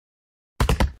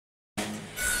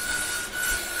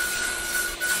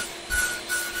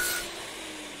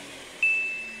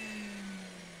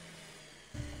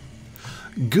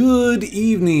Good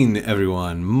evening,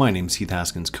 everyone. My name's Heath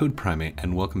Haskins, Code Primate,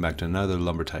 and welcome back to another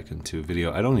Lumber Tycoon 2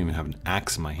 video. I don't even have an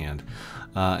axe in my hand,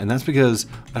 and that's because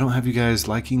I don't have you guys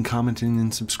liking, commenting,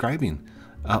 and subscribing.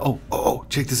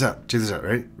 Check this out. Check this out.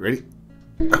 Ready?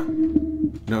 Oh.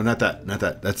 No, not that.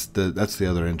 That's the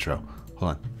other intro.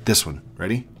 Hold on. This one.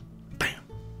 Ready? Bam.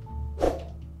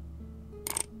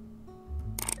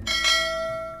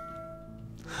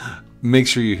 Make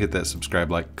sure you hit that subscribe,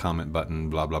 like, comment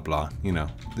button, blah, blah, blah. You know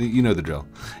the drill.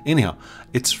 Anyhow,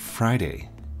 it's Friday,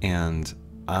 and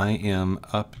I am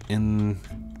up I'm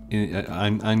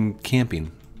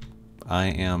camping. I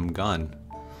am gone.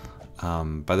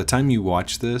 By the time you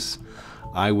watch this,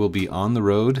 I will be on the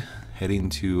road heading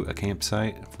to a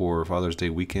campsite for Father's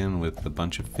Day weekend with a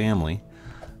bunch of family,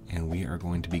 and we are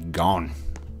going to be gone.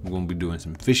 We're going to be doing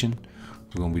some fishing.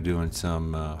 We're going to be doing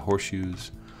some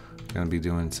horseshoes. Gonna be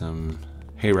doing some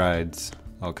hay rides,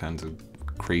 all kinds of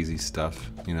crazy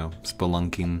stuff, you know,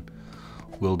 spelunking,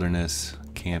 wilderness,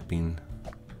 camping.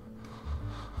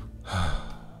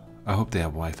 I hope they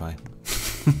have Wi-Fi.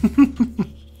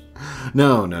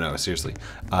 No, seriously.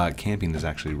 Camping is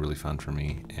actually really fun for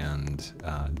me, and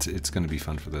it's gonna be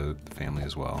fun for the family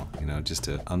as well, you know, just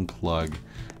to unplug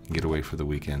and get away for the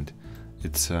weekend.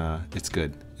 It's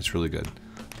good. It's really good.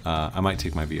 I might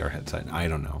take my VR headset. I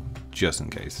don't know, just in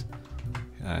case.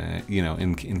 You know,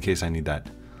 in case I need that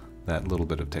little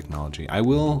bit of technology. I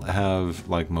will have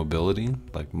like mobility,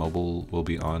 like mobile will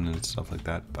be on and stuff like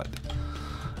that. But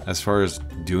as far as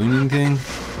doing anything,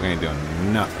 we ain't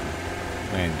doing nothing.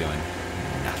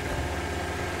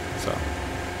 So,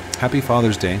 happy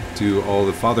Father's Day to all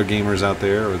the father gamers out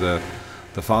there, or the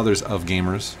fathers of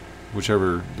gamers,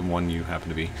 whichever the one you happen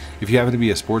to be. If you happen to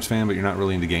be a sports fan but you're not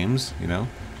really into games, you know,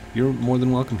 you're more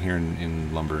than welcome here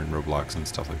in Lumber and Roblox and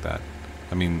stuff like that.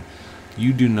 I mean,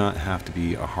 you do not have to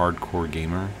be a hardcore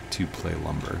gamer to play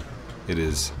Lumber. It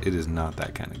is not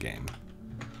that kind of game.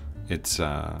 It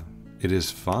is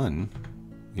fun,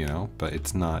 you know, but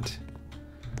it's not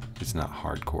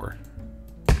hardcore.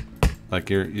 Like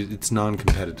it's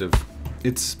non-competitive.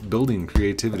 It's building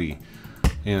creativity,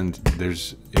 and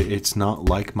it's not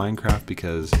like Minecraft,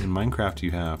 because in Minecraft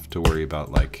you have to worry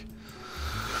about like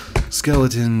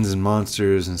skeletons and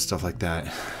monsters and stuff like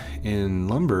that. In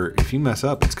Lumber, if you mess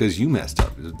up, it's because you messed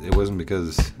up. It wasn't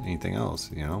because anything else,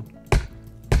 you know.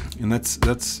 And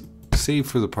that's save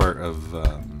for the part of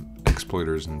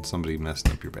exploiters and somebody messed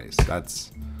up your base.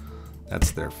 That's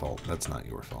their fault. That's not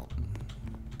your fault.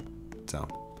 So,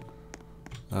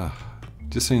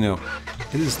 just so you know,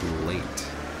 it is late.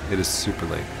 It is super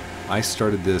late. I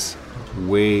started this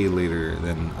way later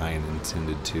than I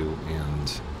intended to,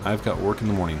 and I've got work in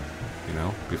the morning, you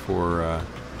know,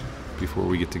 before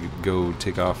we get to go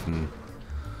take off and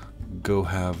go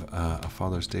have a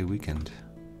Father's Day weekend.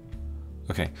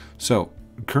 Okay, so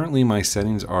currently my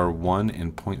settings are 1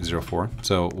 and 0.04.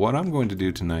 So what I'm going to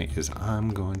do tonight is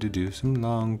I'm going to do some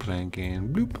long planking.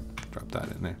 Bloop. Drop that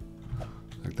in there.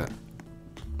 Like that.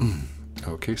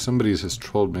 Okay, somebody just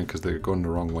trolled me because they're going the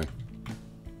wrong way.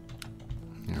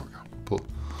 There we go.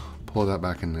 Pull that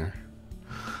back in there.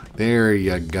 There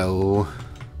you go.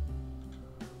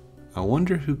 I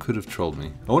wonder who could have trolled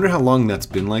me. I wonder how long that's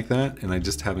been like that, and I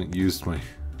just haven't used my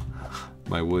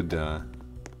wood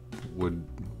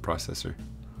processor.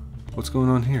 What's going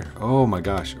on here? Oh my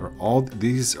gosh,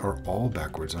 these are all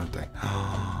backwards, aren't they?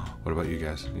 What about you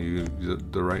guys? You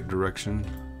the right direction?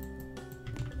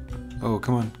 Oh,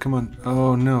 come on.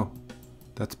 Oh no.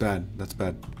 That's bad.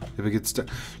 If it gets stuck.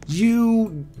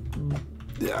 You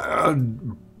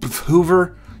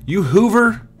Hoover? You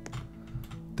Hoover?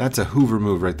 That's a Hoover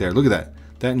move right there. Look at that.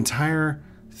 That entire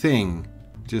thing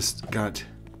just got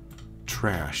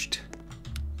trashed.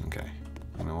 Okay.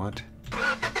 You know what?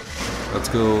 Let's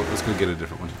go get a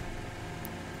different one.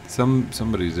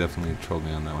 Somebody definitely trolled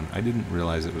me on that one. I didn't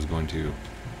realize it was going to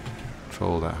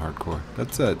troll that hardcore.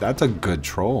 That's a good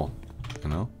troll, you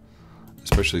know?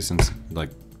 Especially since like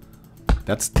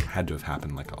that's had to have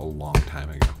happened like a long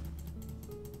time ago.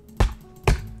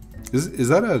 Is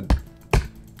that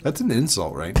that's an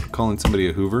insult, right? Calling somebody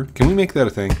a Hoover. Can we make that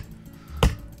a thing?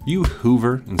 You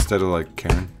Hoover instead of like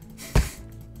Karen.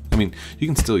 I mean, you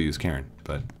can still use Karen,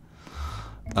 but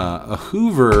a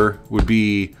Hoover would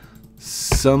be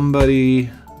somebody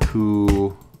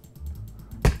who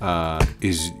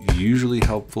is usually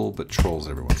helpful but trolls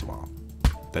every once in a while.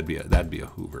 That'd be a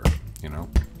Hoover, you know.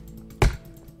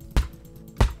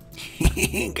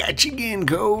 Got you again,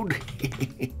 Code.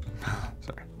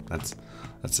 Sorry, that's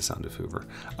the sound of Hoover.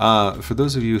 For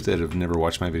those of you that have never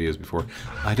watched my videos before,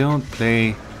 I don't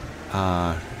play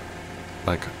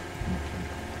like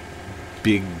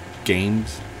big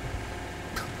games.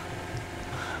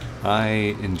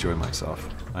 I enjoy myself.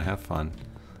 I have fun,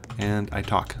 and I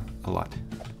talk a lot.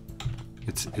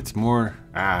 It's more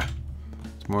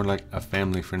it's more like a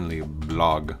family-friendly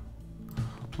blog.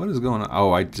 What is going on?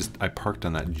 Oh, I parked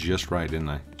on that just right, didn't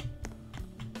I?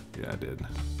 Yeah, I did.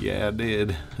 Yeah, I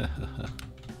did.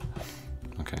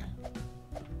 Okay.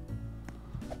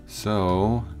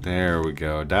 So, there we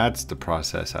go. That's the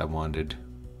process I wanted.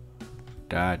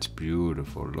 That's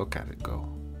beautiful. Look at it go.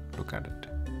 Look at it.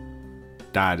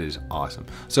 That is awesome.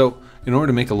 So, in order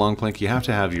to make a long plank, you have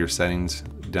to have your settings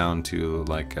down to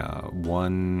like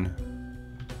one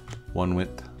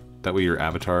width. That way your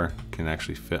avatar can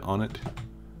actually fit on it.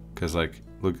 Because like,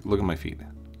 look at my feet,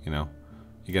 you know?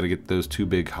 You got to get those two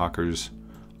big hockers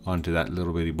onto that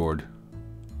little bitty board.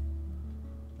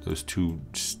 Those two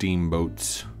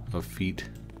steamboats of feet.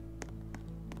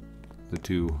 The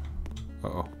two.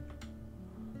 Uh-oh.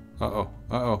 Uh-oh.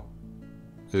 Uh-oh.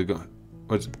 Is it going?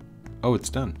 What's? Oh, it's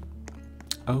done.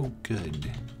 Oh,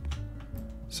 good.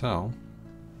 So,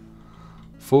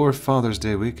 for Father's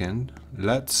Day weekend,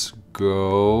 let's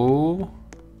go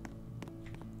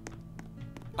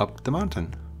up the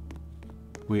mountain.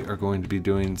 We are going to be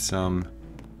doing some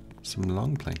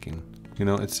long planking. You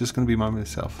know, it's just going to be by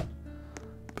myself.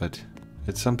 But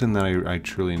it's something that I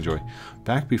truly enjoy.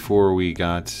 Back before we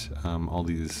got all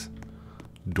these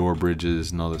door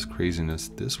bridges and all this craziness,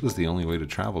 this was the only way to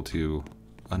travel to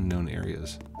unknown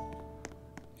areas.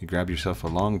 You grab yourself a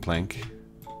long plank.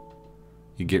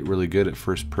 You get really good at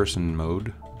first person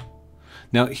mode.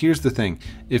 Now here's the thing.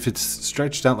 If it's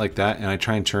stretched out like that and I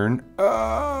try and turn,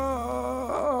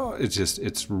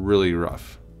 it's really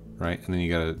rough. Right? And then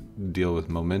you got to deal with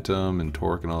momentum and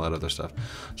torque and all that other stuff.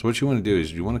 So what you want to do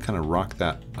is you want to kind of rock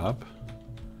that up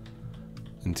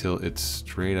until it's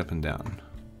straight up and down.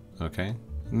 Okay?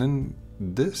 And then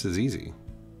this is easy.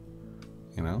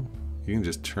 You know? You can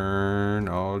just turn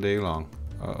all day long.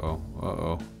 Uh-oh,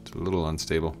 uh-oh. It's a little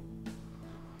unstable.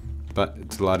 But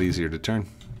it's a lot easier to turn.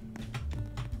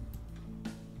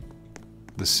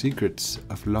 The Secrets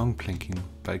of Long Planking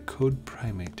by Code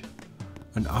Primate.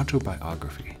 An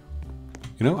autobiography.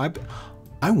 You know,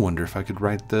 I wonder if I could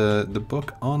write the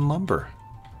book on lumber.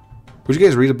 Would you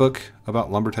guys read a book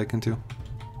about lumber Tycoon too?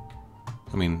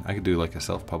 I mean, I could do like a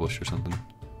self-publish or something.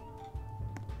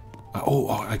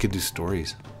 Oh, I could do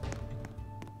stories.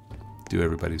 Do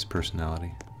everybody's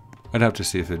personality. I'd have to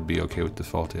see if it'd be okay with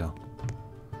Defaultio.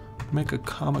 Make a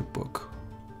comic book.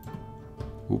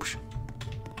 Oops.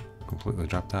 Completely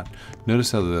dropped that.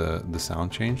 Notice how the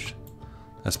sound changed?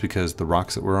 That's because the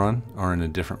rocks that we're on are in a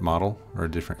different model or a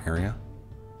different area.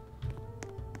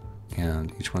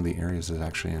 And each one of the areas is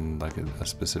actually in like a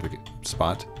specific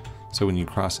spot. So when you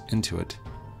cross into it,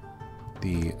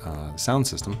 the sound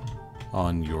system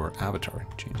on your avatar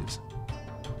changes.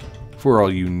 For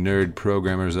all you nerd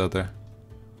programmers out there,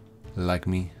 like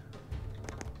me,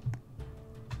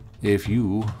 if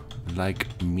you,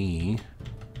 like me,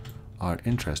 are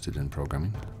interested in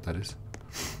programming, that is.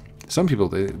 Some people,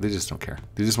 they just don't care.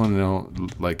 They just want to know,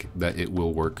 like, that it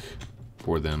will work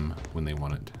for them when they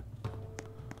want it.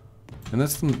 And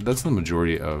that's the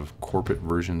majority of corporate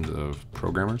versions of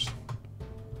programmers.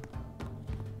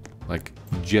 Like,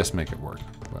 just make it work.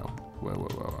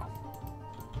 Well.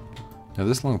 Now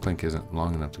this long plank isn't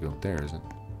long enough to go up there, is it?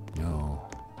 No.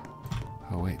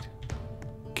 Oh wait.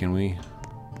 Can we?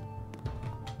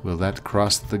 Will that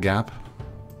cross the gap?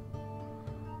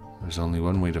 There's only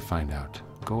one way to find out.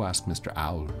 Go ask Mr.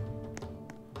 Owl.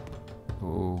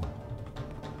 Oh.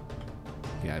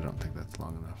 Yeah, I don't think that's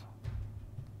long enough.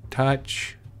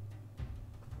 Touch.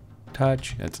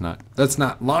 That's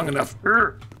not long enough.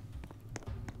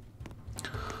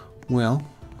 Well,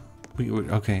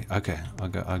 okay. I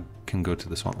can go to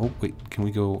this one. Oh, wait, can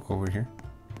we go over here?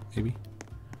 Maybe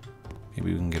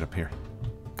we can get up here.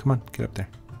 Come on, get up there.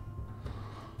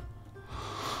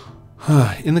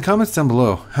 In the comments down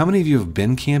below, how many of you have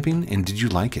been camping and did you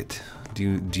like it?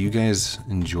 Do you guys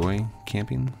enjoy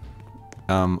camping?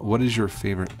 What is your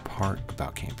favorite part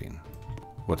about camping?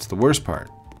 What's the worst part?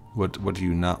 What do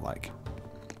you not like?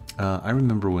 I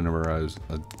remember whenever I was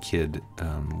a kid,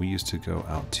 we used to go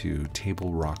out to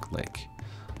Table Rock Lake.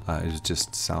 It was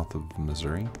just south of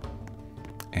Missouri.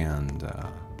 And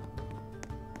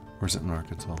where's it in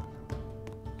Arkansas?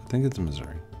 I think it's in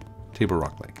Missouri. Table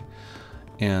Rock Lake.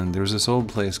 And there's this old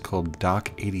place called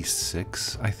Dock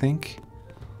 86, I think.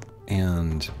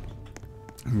 And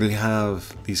they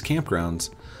have these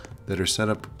campgrounds that are set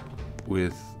up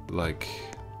with, like,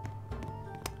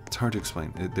 it's hard to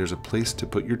explain. There's a place to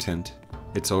put your tent.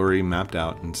 It's already mapped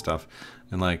out and stuff.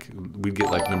 And, like, we'd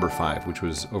get, like, number 5, which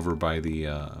was over by the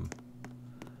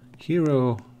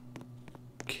Hero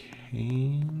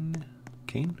Cane?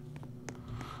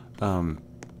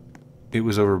 It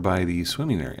was over by the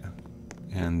swimming area,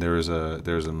 and there's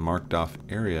a marked off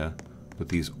area with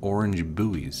these orange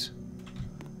buoys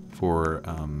for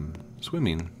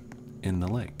swimming in the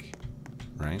lake,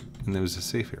 right? And there was a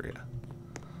safe area.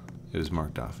 It was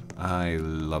marked off. I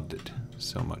loved it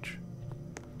so much.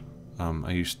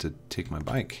 I used to take my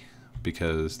bike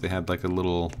because they had like a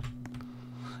little,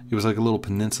 it was like a little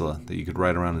peninsula that you could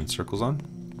ride around in circles on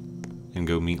and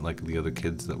go meet like the other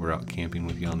kids that were out camping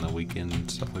with you on the weekend and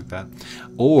stuff like that.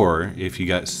 Or if you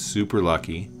got super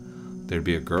lucky, there'd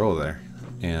be a girl there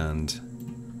and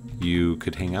you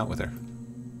could hang out with her.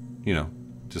 You know,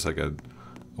 just like a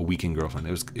weekend girlfriend.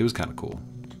 It was kind of cool.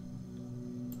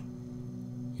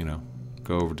 You know,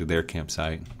 go over to their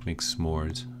campsite, make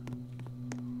s'mores,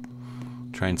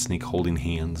 try and sneak holding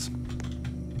hands.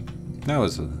 That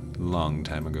was a long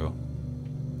time ago.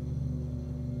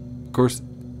 Of course,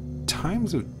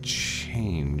 times have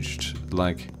changed.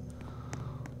 Like,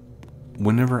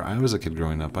 whenever I was a kid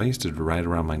growing up, I used to ride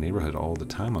around my neighborhood all the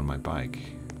time on my bike.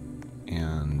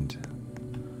 And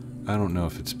I don't know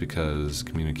if it's because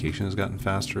communication has gotten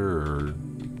faster or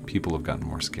people have gotten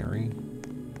more scary.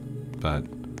 But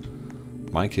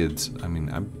my kids, I mean,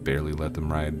 I barely let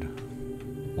them ride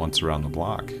once around the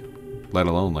block, let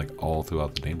alone like all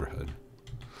throughout the neighborhood.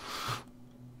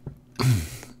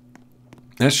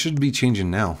 That should be changing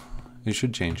now. It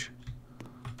should change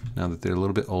now that they're a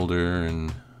little bit older.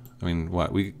 And I mean,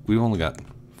 what, we've only got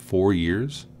 4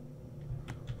 years.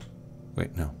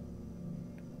 Wait, no,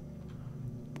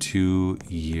 2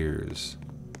 years,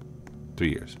 3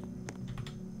 years.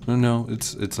 No,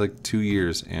 it's like 2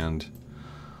 years, and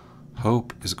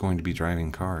Hope is going to be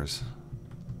driving cars.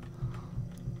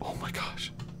 Oh my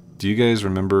gosh. Do you guys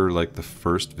remember like the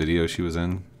first video she was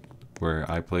in where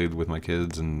I played with my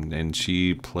kids and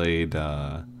she played,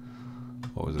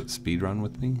 what was it, Speedrun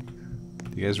with me?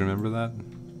 Do you guys remember that?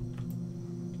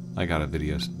 I got a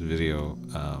video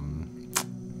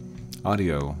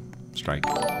audio strike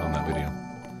on that video.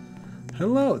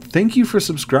 Hello, thank you for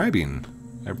subscribing.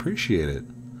 I appreciate it.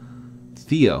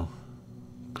 Theo.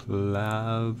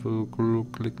 I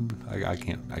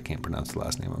can't pronounce the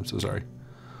last name, I'm so sorry.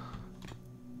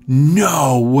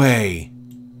 No way!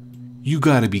 You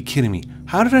gotta be kidding me.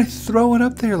 How did I throw it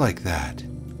up there like that?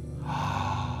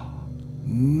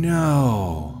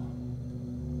 No.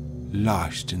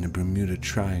 Lost in the Bermuda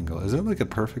Triangle. Is that like a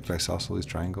perfect isosceles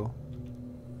triangle?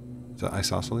 Is that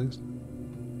isosceles?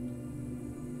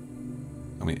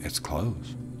 I mean, it's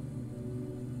close.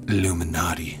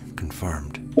 Illuminati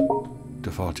confirmed.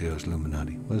 Defaultio's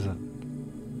Illuminati. What is that?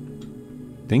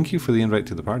 Thank you for the invite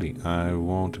to the party. I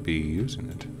won't be using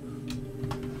it.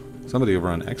 Somebody over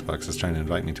on Xbox is trying to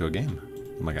invite me to a game.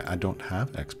 I'm like, I don't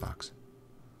have Xbox.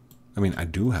 I mean, I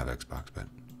do have Xbox, but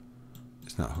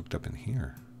it's not hooked up in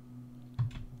here.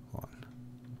 Hold on.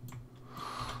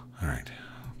 All right.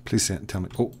 Please tell me.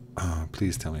 Oh,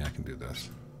 please tell me I can do this.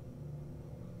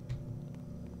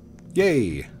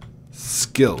 Yay!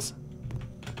 Skills.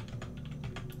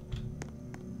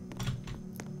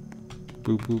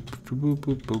 Boop, boop, boop,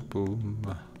 boop, boop,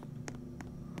 boop.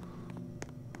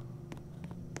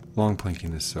 Long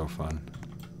planking is so fun.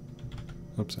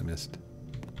 Oops, I missed.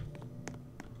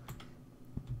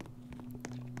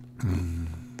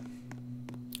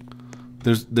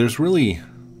 There's really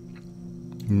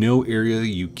no area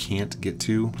you can't get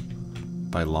to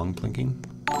by long planking.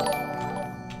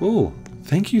 Oh,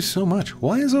 thank you so much.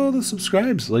 Why is all the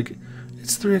subscribes? Like,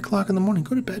 it's 3 o'clock in the morning.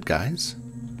 Go to bed, guys.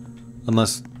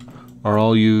 Unless, are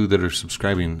all you that are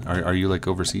subscribing, are you like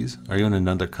overseas? Are you in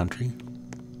another country?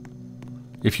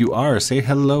 If you are, say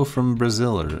hello from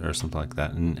Brazil or something like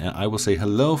that. And I will say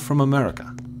hello from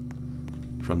America.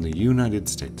 From the United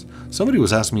States. Somebody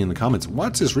was asking me in the comments,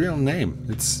 what's his real name?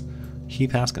 It's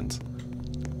Heath Haskins.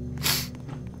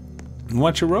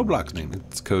 What's your Roblox name?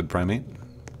 It's Code Primate.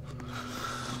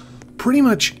 Pretty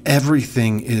much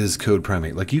everything is Code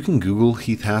Primate. Like, you can Google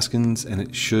Heath Haskins and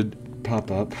it should pop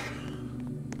up.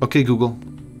 Okay, Google.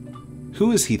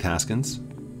 Who is Heath Haskins?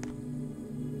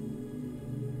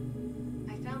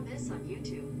 I found this on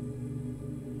YouTube.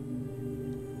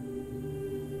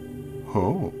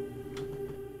 Oh.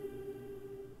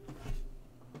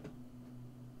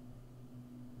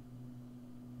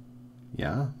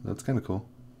 Yeah, that's kind of cool.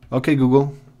 Okay,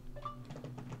 Google.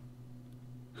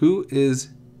 Who is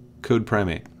Code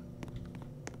Primate?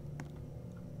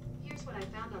 Here's what I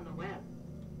found on the web.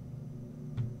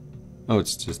 Oh,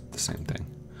 it's just the same thing.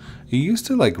 You used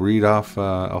to like read off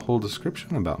a whole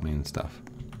description about me and stuff.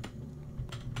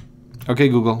 Okay,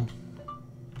 Google.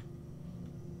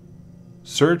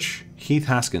 Search Heath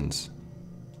Haskins.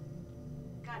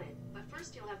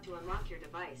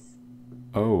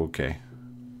 Oh, okay.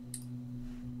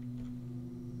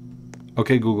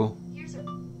 Okay, Google. Here's a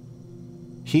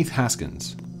Heath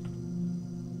Haskins.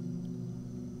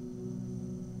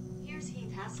 Here's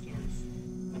Heath Haskins.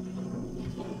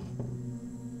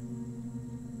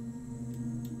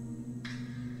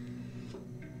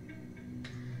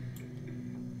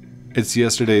 It's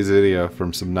yesterday's video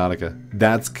from Subnautica.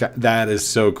 That is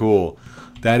so cool.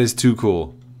 That is too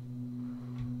cool.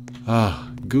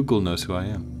 Ah, Google knows who I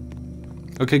am.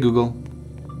 Okay, Google.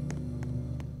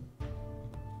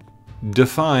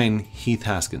 Define Heath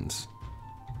Haskins.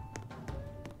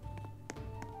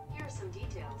 Here are some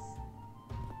details.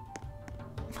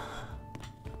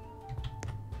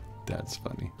 That's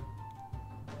funny.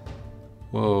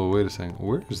 Whoa, wait a second.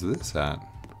 Where is this at?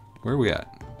 Where are we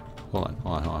at? Hold on,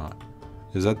 hold on, hold on.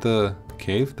 Is that the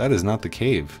cave? That is not the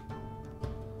cave.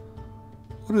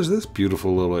 What is this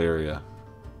beautiful little area?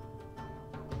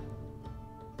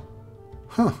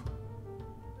 Huh.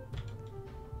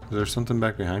 Is there something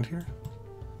back behind here?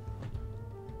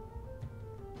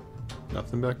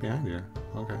 Nothing back behind here.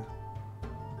 Okay.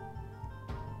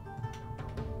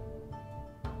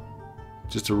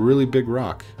 Just a really big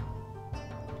rock.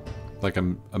 Like a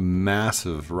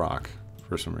massive rock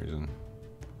for some reason.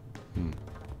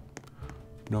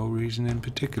 No reason in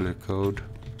particular, code.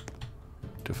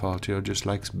 Defaultio just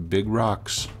likes big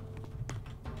rocks.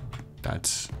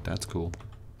 That's cool.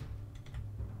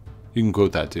 You can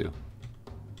quote that too.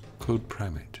 Code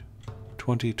Primate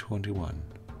 2021.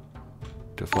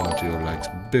 Defaultio likes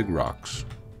big rocks.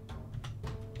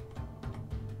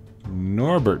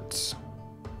 Norberts,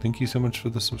 thank you so much for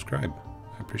the subscribe.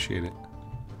 I appreciate it.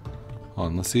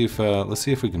 Hold on, let's see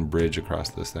if we can bridge across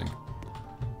this thing.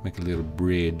 Make a little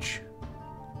bridge.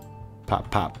 Pop,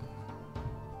 pop.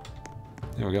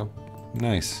 There we go.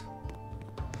 Nice.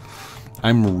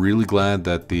 I'm really glad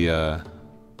that the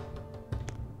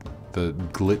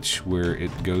glitch where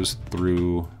it goes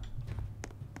through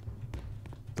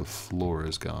the floor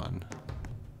is gone.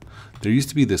 There used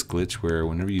to be this glitch where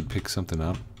whenever you'd pick something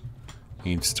up and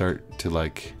you'd start to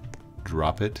like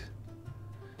drop it,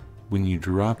 when you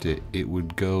dropped it, it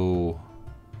would go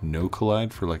no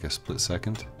collide for like a split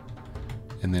second.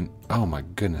 And then, oh my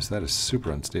goodness, that is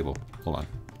super unstable. Hold on.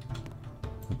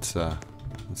 Let's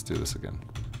do this again.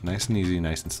 Nice and easy,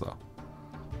 nice and slow.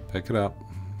 Pick it up.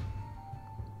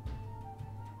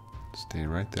 Stay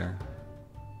right there.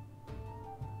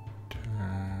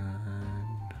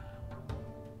 Turn.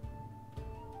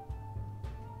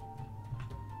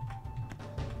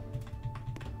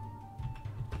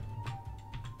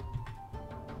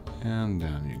 And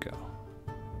down you go.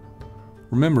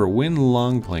 Remember, when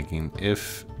long planking,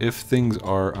 if things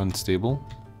are unstable,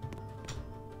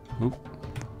 oop,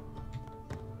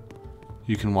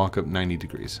 you can walk up 90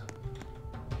 degrees.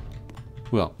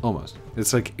 Well, almost.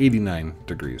 It's like 89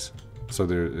 degrees. So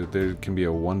there can be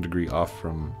a 1 degree off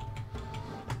from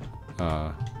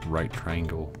right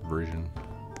triangle version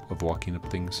of walking up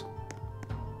things.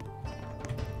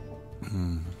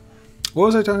 What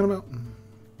was I talking about?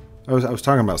 I was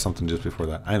talking about something just before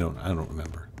that. I don't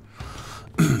remember.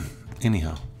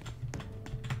 Anyhow.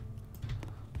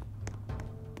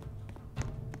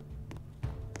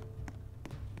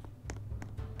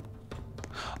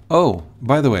 Oh,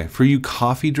 by the way, for you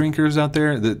coffee drinkers out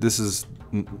there, this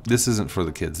isn't for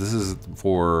the kids. This is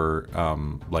for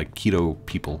like keto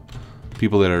people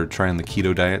that are trying the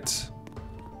keto diets.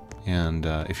 And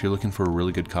if you're looking for a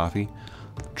really good coffee,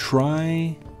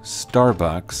 try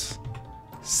Starbucks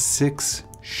 6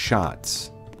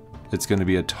 shots. It's going to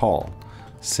be a tall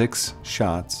 6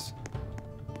 shots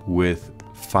with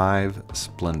 5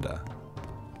 Splenda.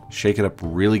 Shake it up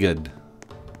really good.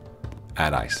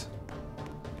 Add ice.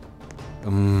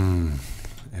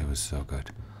 It was so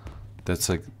good. That's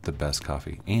like the best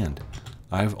coffee. And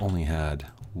I've only had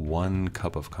 1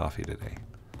 cup of coffee today.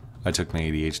 I took my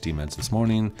ADHD meds this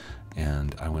morning,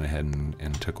 and I went ahead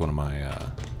and took one of my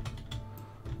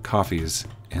coffees,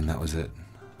 and that was it.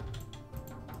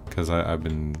 Because I've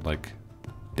been like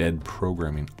dead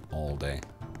programming all day.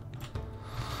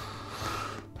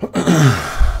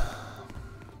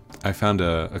 I found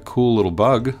a cool little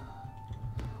bug.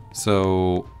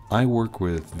 So I work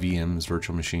with VMs,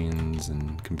 virtual machines,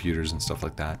 and computers and stuff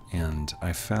like that, and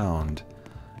I found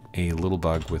a little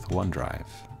bug with OneDrive.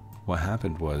 What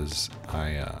happened was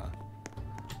I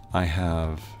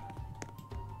have...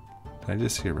 Did I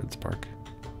just see a red spark?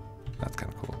 That's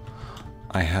kind of cool.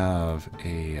 I have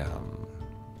a...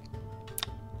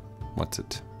 what's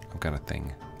it? I've got a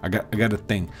thing. I got a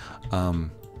thing. A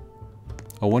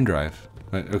OneDrive.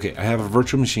 Okay, I have a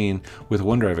virtual machine with a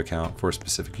OneDrive account for a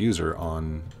specific user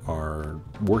on our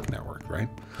work network, right?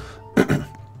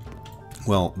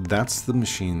 Well, that's the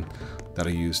machine that I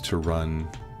use to run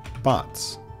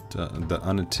bots, the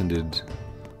unattended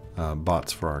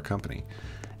bots for our company.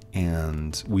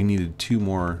 And we needed 2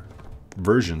 more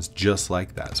versions just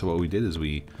like that. So what we did is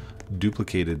we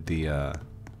duplicated the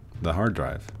hard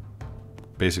drive,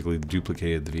 basically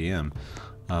duplicated the VM,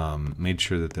 made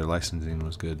sure that their licensing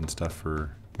was good and stuff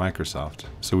for Microsoft,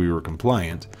 so we were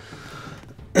compliant.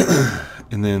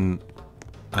 And then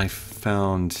I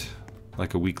found,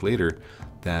 like a week later,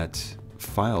 that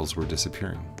files were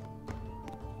disappearing.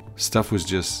 Stuff was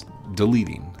just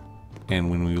deleting. And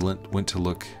when we went to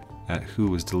look at who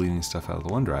was deleting stuff out of the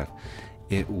OneDrive,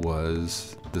 it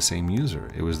was the same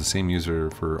user. It was the same user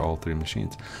for all 3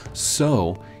 machines.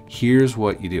 So here's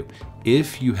what you do.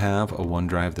 If you have a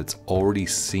OneDrive that's already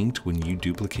synced when you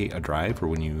duplicate a drive or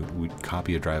when you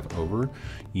copy a drive over,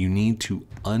 you need to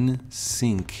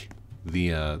unsync the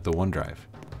OneDrive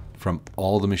from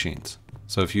all the machines.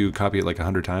 So if you copy it like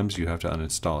 100 times, you have to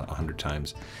uninstall it 100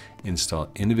 times. Install it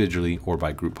individually or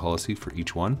by group policy for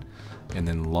each one, and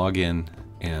then log in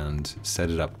and set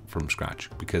it up from scratch.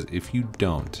 Because if you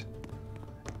don't,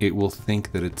 it will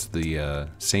think that it's the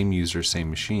same user, same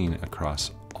machine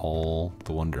across all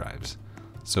the OneDrives.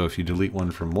 So if you delete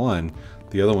one from one,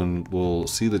 the other one will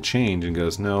see the change and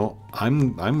goes, no,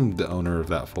 I'm the owner of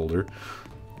that folder,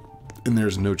 and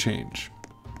there's no change.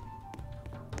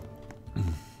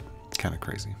 Kind of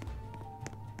crazy.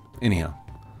 Anyhow,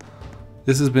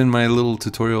 this has been my little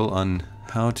tutorial on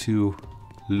how to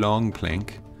long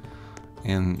plank.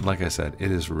 And like I said, it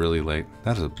is really late.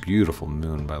 That is a beautiful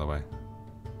moon, by the way.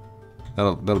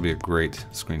 That'll be a great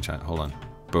screenshot. Hold on.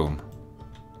 Boom.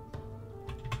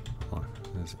 Hold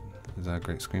on. Is that a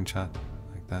great screenshot?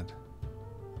 Like that?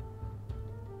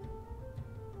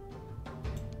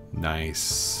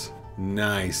 Nice.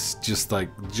 Nice. Just like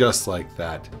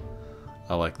that.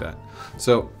 I like that.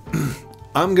 So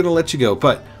I'm gonna let you go,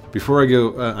 but before I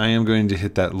go, I am going to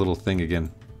hit that little thing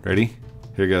again. Ready?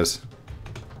 Here goes.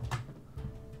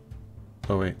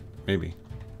 Oh wait, maybe.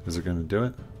 Is it gonna do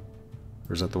it?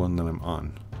 Or is that the one that I'm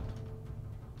on?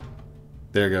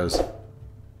 There it goes.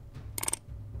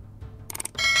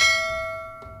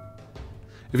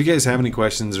 If you guys have any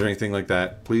questions or anything like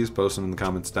that, please post them in the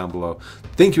comments down below.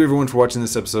 Thank you everyone for watching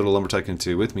this episode of Lumber Tycoon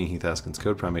 2 with me, Heath Haskins,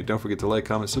 Code Primate. Don't forget to like,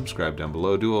 comment, subscribe down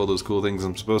below. Do all those cool things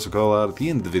I'm supposed to call out at the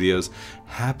end of the videos.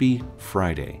 Happy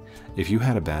Friday. If you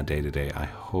had a bad day today, I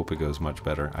hope it goes much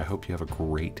better. I hope you have a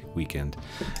great weekend.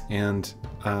 And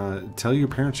tell your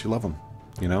parents you love them.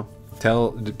 You know?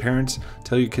 Tell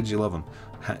your kids you love them.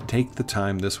 Take the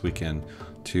time this weekend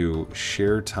to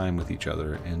share time with each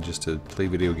other and just to play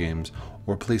video games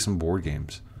or play some board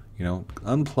games. You know,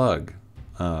 unplug,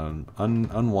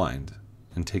 unwind,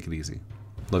 and take it easy.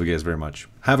 Love you guys very much.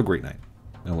 Have a great night,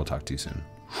 and we'll talk to you soon.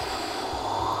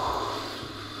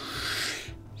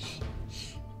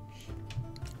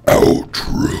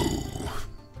 Outro.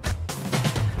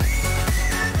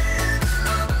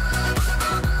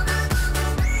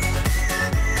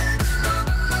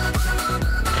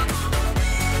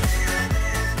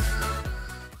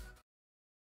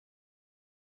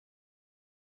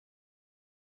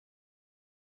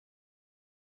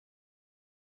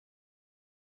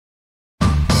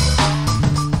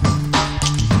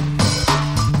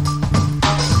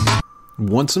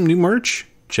 Want some new merch?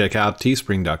 Check out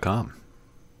teespring.com.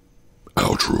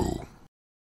 Outro.